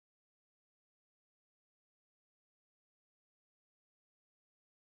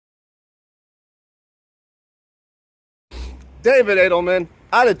David Edelman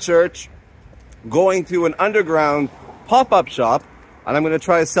out of church, going to an underground pop-up shop, and I'm going to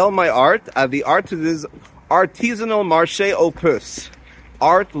try to sell my art at the Artisanal Marché aux Puces,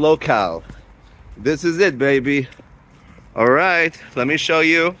 art locale. This is it, baby. All right, let me show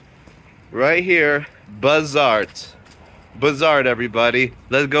you right here, Buzzart. Buzzart, everybody.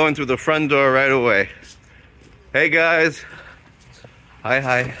 Let's go in through the front door right away. Hey, guys.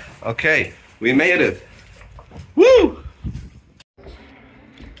 Hi. Okay, we made it. Woo!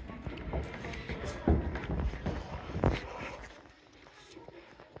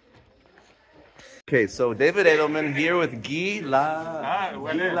 Okay, so David Edelman here with Guy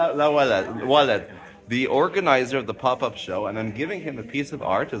Wallet, the organizer of the pop-up show, and I'm giving him a piece of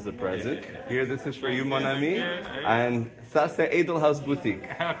art as a present. Here, this is for you, mon ami, and ça c'est Adelhaus Boutique.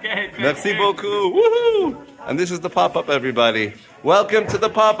 Okay, Merci beaucoup. Woohoo! And this is the pop-up, everybody. Welcome to the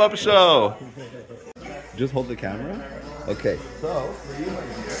pop-up show. Just hold the camera. Okay. So for you, my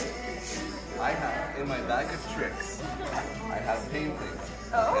dear, I have in my bag of tricks, I have paintings.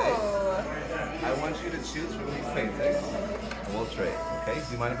 Okay? Oh. I want you to choose from these paintings. We'll trade. Okay?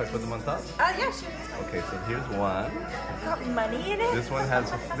 Do you mind if I put them on top? Yeah, sure. Okay, so here's one. Got money in it? This one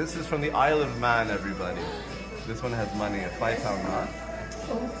has, this is from the Isle of Man, everybody. This one has money, a £5 note.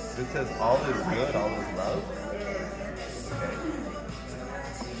 This says all is good, all is love. Okay.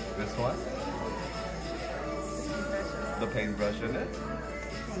 This one. The paintbrush in it.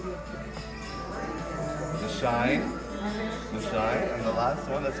 The shine. The shine. And the last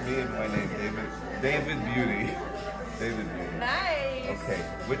one, that's me and my name, David Beauty. David Beauty. Nice. Okay,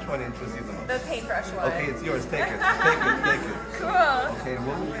 which one interests you the most? The paintbrush one. Okay, it's yours. Take it. Take it. Cool. Okay,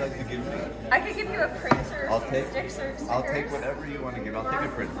 what would you like to give me? I could give you a print or I'll some take. sticks or stickers. I'll take whatever you want to give. I'll take a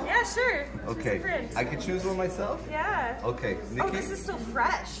print. Yeah, sure. Okay. Choose a print. I can choose one myself? Yeah. Okay. Nikki, Oh, this is still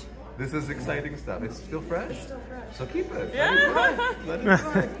fresh. this is exciting stuff. It's still fresh? It's still fresh. So keep it. Yeah. Let it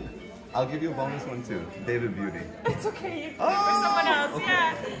dry. I'll give you a bonus one too. David Beauty. It's okay. You can Oh, for someone else. okay.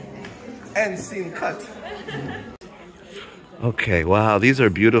 Yeah. And scene cut. Okay, wow, these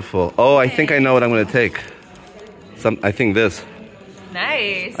are beautiful. Oh, I think I know what I'm going to take. I think this.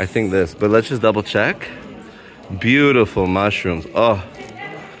 Nice. I think this. But let's just double check. Beautiful mushrooms. Oh.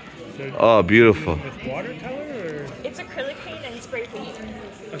 Oh, beautiful. With watercolor or It's acrylic paint and spray paint.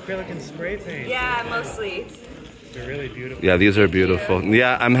 acrylic and spray paint? Yeah, mostly. They're really beautiful. Yeah, these are beautiful.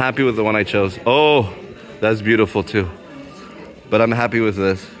 Yeah, I'm happy with the one I chose. Oh, that's beautiful too. But I'm happy with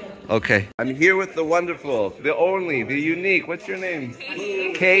this. Okay. I'm here with the wonderful, the only, the unique. What's your name?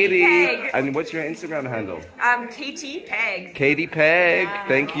 Katie. Katie. Peg. And what's your Instagram handle? KT Peg. Katie Peg.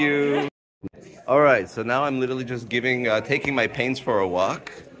 Thank you. All right, so now I'm literally just taking my paints for a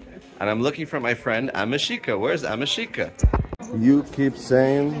walk. And I'm looking for my friend Amashika. Where's Amashika? You keep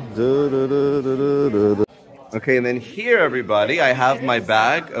saying. Okay, and then here, everybody, I have my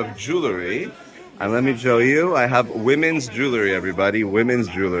bag of jewelry. And let me show you, I have women's jewelry, everybody. Women's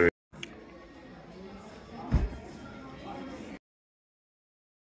jewelry.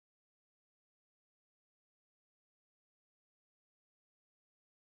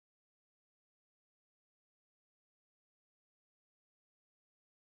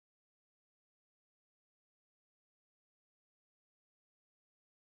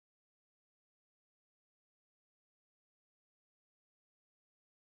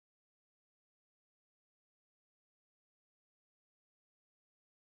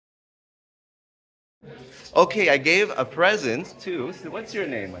 Okay, I gave a present to, so what's your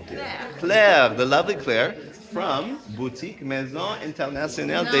name, my dear? Claire, the lovely Claire, from Boutique Maison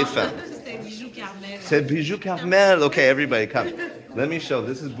Internationale des Femmes. C'est Bijou Carmel. Okay, everybody, come. Let me show.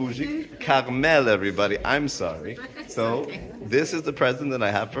 This is Boutique Carmel, everybody. I'm sorry. So, this is the present that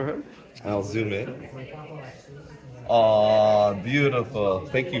I have for her. I'll zoom in. Oh, beautiful.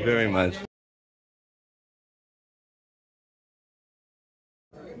 Thank you very much.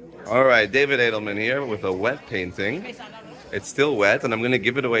 All right, David Edelman here with a wet painting. It's still wet, and I'm going to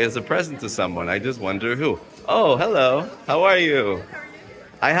give it away as a present to someone. I just wonder who. Oh, hello. How are you?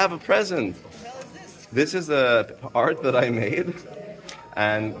 I have a present. This is the art that I made,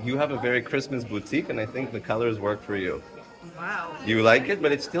 and you have a very Christmas boutique, and I think the colors work for you. Wow. You like it,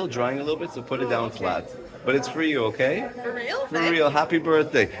 but it's still drying a little bit, so put it down flat. But it's for you, okay? For real? For real. Happy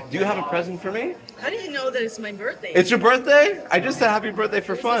birthday. Do you have a present for me? How do you know that it's my birthday? It's your birthday? I just said happy birthday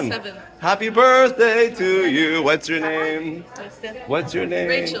for fun. the 7th. Happy birthday to you. What's your name? What's your name?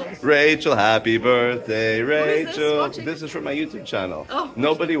 Rachel. Rachel, happy birthday, is this Rachel. watching? This is from my YouTube channel. Oh.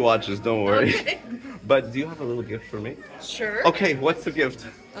 Nobody watches, don't worry. Okay. But do you have a little gift for me? Sure. Okay, what's the gift?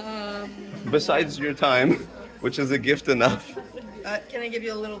 Besides your time, which is a gift enough. Can I give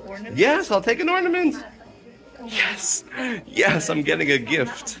you a little ornament? Yes, I'll take an ornament. Yes! Yes, I'm getting a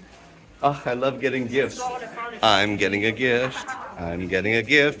gift. Oh, I love getting gifts. I'm getting a gift. I'm getting a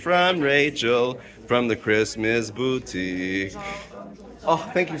gift from Rachel from the Christmas boutique. Oh,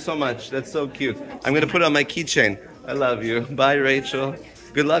 thank you so much. That's so cute. I'm going to put it on my keychain. I love you. Bye, Rachel.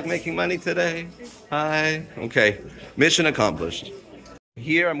 Good luck making money today. Hi. Okay. Mission accomplished.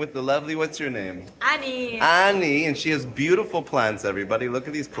 Here I'm with the lovely, what's your name? Annie. Annie, and she has beautiful plants, everybody. Look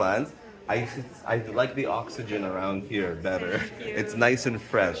at these plants. I like the oxygen around here better. It's nice and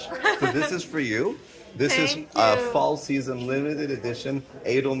fresh. So this is for you. This is a fall season limited edition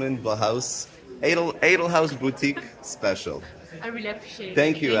Adelhaus Boutique special. I really appreciate it.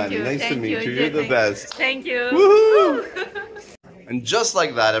 Thank you, Annie. Nice to meet you. You're the best. Thank you. Woohoo! And just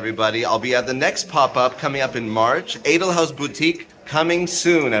like that, everybody, I'll be at the next pop-up coming up in March. Adelhaus Boutique coming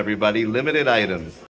soon, everybody. Limited items.